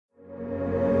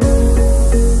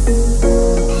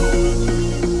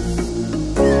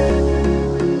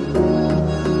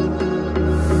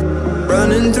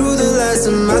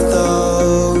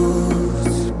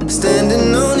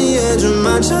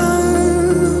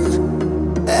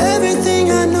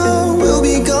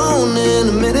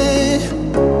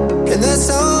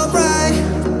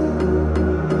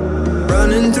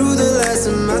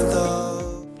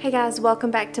guys, welcome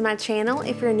back to my channel.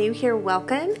 If you're new here,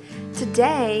 welcome.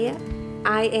 Today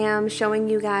I am showing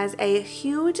you guys a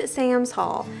huge Sam's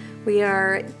haul. We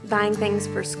are buying things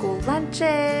for school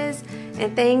lunches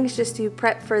and things just to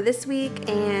prep for this week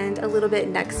and a little bit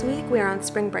next week. We are on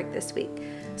spring break this week.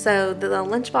 So the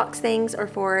lunchbox things are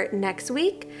for next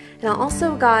week. And I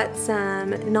also got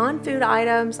some non-food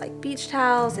items like beach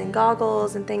towels and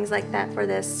goggles and things like that for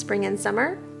this spring and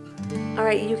summer.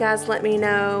 Alright, you guys, let me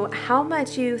know how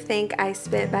much you think I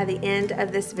spent by the end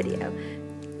of this video.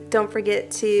 Don't forget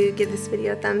to give this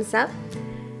video a thumbs up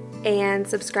and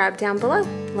subscribe down below.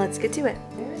 Let's get to it.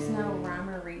 There is no rhyme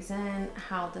or reason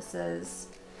how this is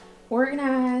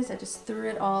organized. I just threw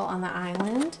it all on the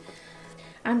island.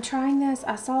 I'm trying this.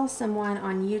 I saw someone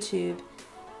on YouTube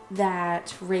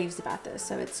that raves about this.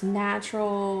 So it's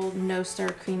natural, no stir,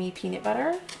 creamy peanut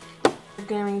butter. We're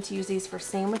going to use these for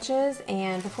sandwiches,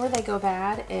 and before they go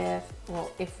bad,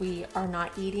 if we are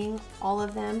not eating all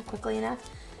of them quickly enough,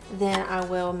 then I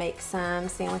will make some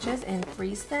sandwiches and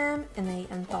freeze them, and they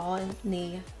unthaw in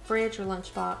the fridge or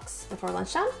lunchbox before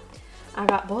lunchtime. I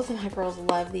got both of my girls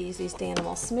love these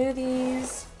Danimal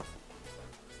smoothies.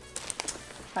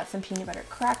 Got some peanut butter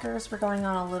crackers. We're going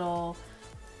on a little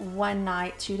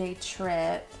 1-night, 2-day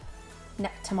trip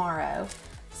tomorrow.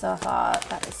 So I thought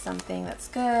that is something that's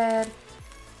good,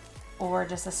 or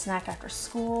just a snack after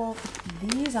school.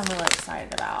 These I'm really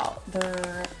excited about.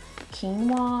 They're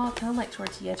quinoa, kind of like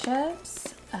tortilla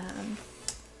chips.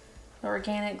 They're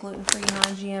organic, gluten-free,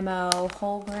 non-GMO,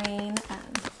 whole grain.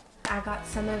 I got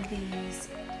some of these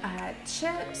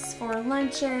chips for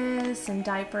lunches, some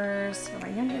diapers for my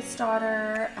youngest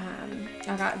daughter.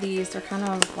 I got these. They're kind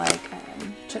of like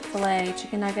Chick-fil-A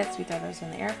chicken nuggets. We throw those in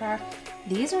the air fryer.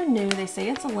 These are new. They say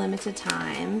it's a limited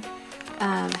time.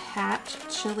 Hatch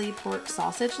chili pork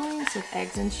sausage links with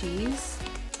eggs and cheese.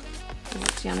 It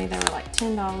looks yummy. They were like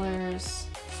 $10.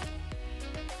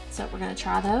 So we're going to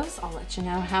try those. I'll let you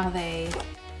know how they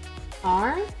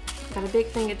are. Got a big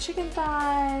thing of chicken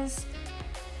thighs.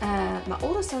 My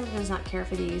oldest daughter does not care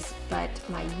for these, but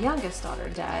my youngest daughter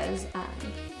does.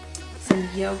 Some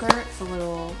yogurt. It's a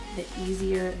little bit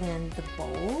easier than the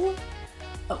bowl.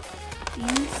 Oh,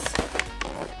 these.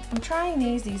 I'm trying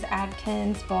these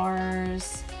Adkins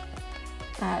bars,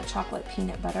 chocolate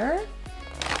peanut butter.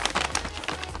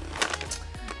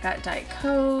 Got Diet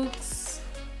Cokes.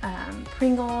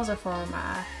 Pringles are for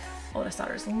my oldest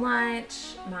daughter's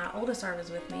lunch. My oldest daughter was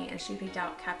with me and she picked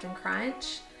out Captain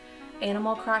Crunch.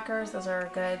 Animal crackers, those are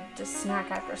good to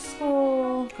snack after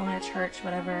school, going to church,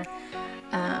 whatever.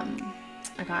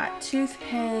 I got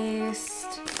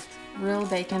toothpaste, real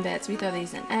bacon bits. We throw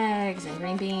these in eggs and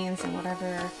green beans and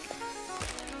whatever.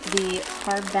 The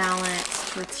Carb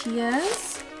Balance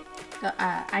tortillas.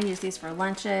 I use these for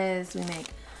lunches. We make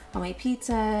homemade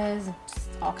pizzas, just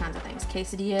all kinds of things.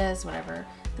 Quesadillas, whatever.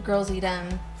 The girls eat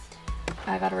them.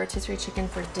 I got a rotisserie chicken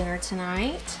for dinner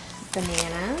tonight.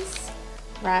 Bananas.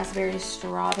 Raspberries,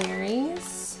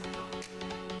 strawberries.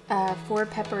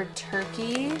 4-pepper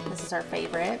turkey. This is our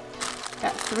favorite.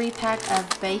 Got 3-pack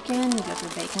of bacon. We go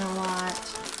through bacon a lot.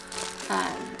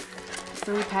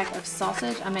 3-pack of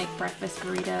sausage. I make breakfast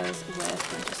burritos with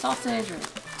a bunch of sausage, or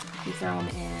you throw them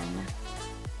in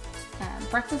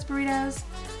breakfast burritos.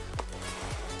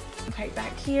 Okay,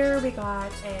 back here we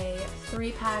got a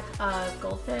 3-pack of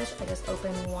goldfish. I just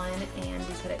opened one and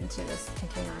we put it into this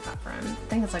container I got from, I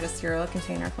think it's like a cereal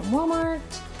container from Walmart.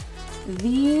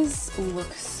 These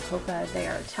look so good. They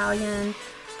are Italian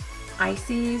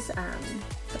ices,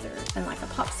 but they're in like a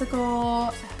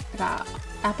popsicle. I got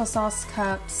applesauce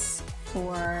cups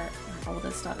for my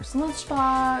oldest daughter's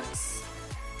lunchbox.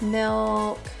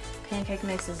 Milk, pancake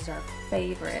mixes are our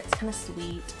favorite. It's kind of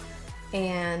sweet.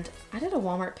 And I did a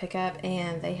Walmart pickup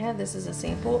and they had this as a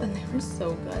sample and they were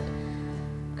so good.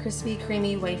 Crispy,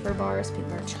 creamy wafer bars, peanut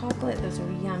butter chocolate, those are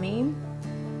yummy.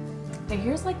 Okay,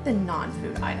 here's like the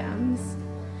non-food items.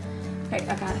 Okay,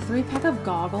 I got a 3-pack of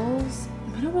goggles.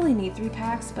 I don't really need 3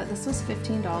 packs, but this was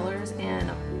 $15 and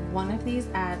one of these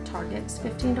at Target's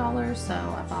 $15, so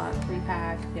I thought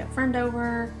 3-pack. We have a friend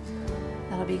over,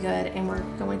 that'll be good, and we're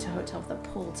going to a hotel with a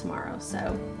pool tomorrow,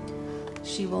 so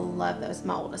she will love those.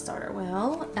 My oldest daughter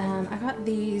will. I got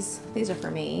these are for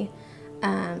me.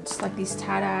 Just like these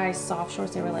tie-dye soft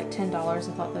shorts, they were like $10. I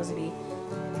thought those would be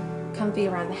comfy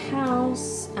around the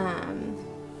house,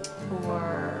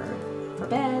 or for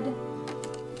bed.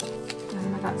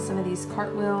 I got some of these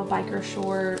cartwheel biker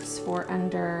shorts for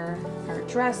under our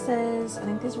dresses. I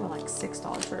think these were like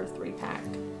 $6 for a 3-pack.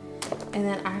 And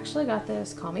then I actually got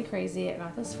this, call me crazy, I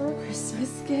got this for a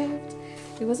Christmas gift.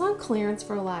 It was on clearance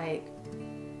for like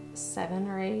 7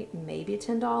 or 8, maybe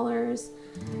 $10.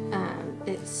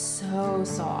 It's so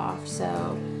soft,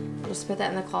 so I'll just put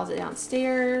that in the closet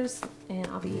downstairs and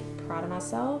I'll be proud of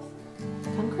myself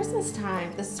come Christmas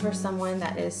time. This is for someone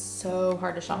that is so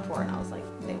hard to shop for, and I was like,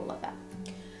 they will love that.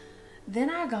 Then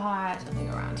I got, let me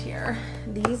go around here,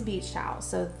 these beach towels.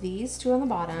 So these 2 on the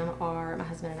bottom are my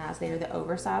husband and I's. They are the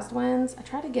oversized ones. I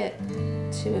tried to get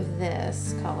 2 of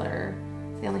this color.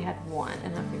 They only had 1,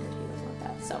 and I figured he would want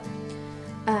that. So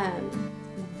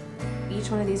each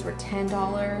one of these were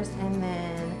 $10, and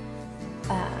then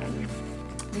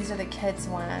these are the kids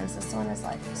ones. This one is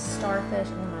like starfish,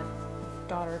 and then my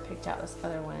daughter picked out this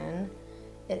other one.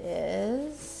 It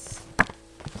is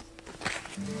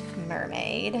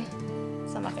mermaid.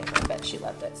 It's not my favorite, but she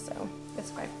loved it, so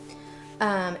it's okay.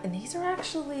 And these are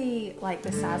actually like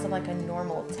the size of like a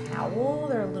normal towel.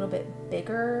 They're a little bit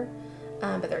bigger,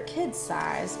 but they're kids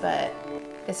size, but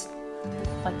it's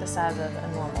like the size of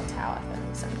a normal towel, if that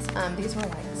makes sense. These were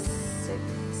like $6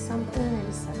 something,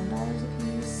 maybe $7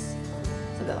 a piece,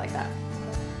 something like that.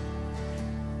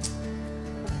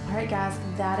 All right, guys,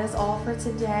 that is all for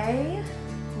today.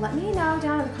 Let me know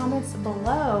down in the comments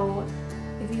below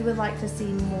if you would like to see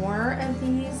more of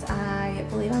these. I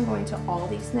believe I'm going to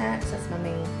Aldi's next. That's my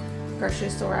main grocery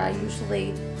store. I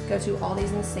usually go to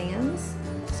Aldi's and Sam's.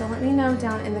 So let me know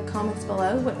down in the comments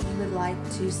below what you would like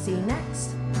to see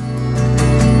next.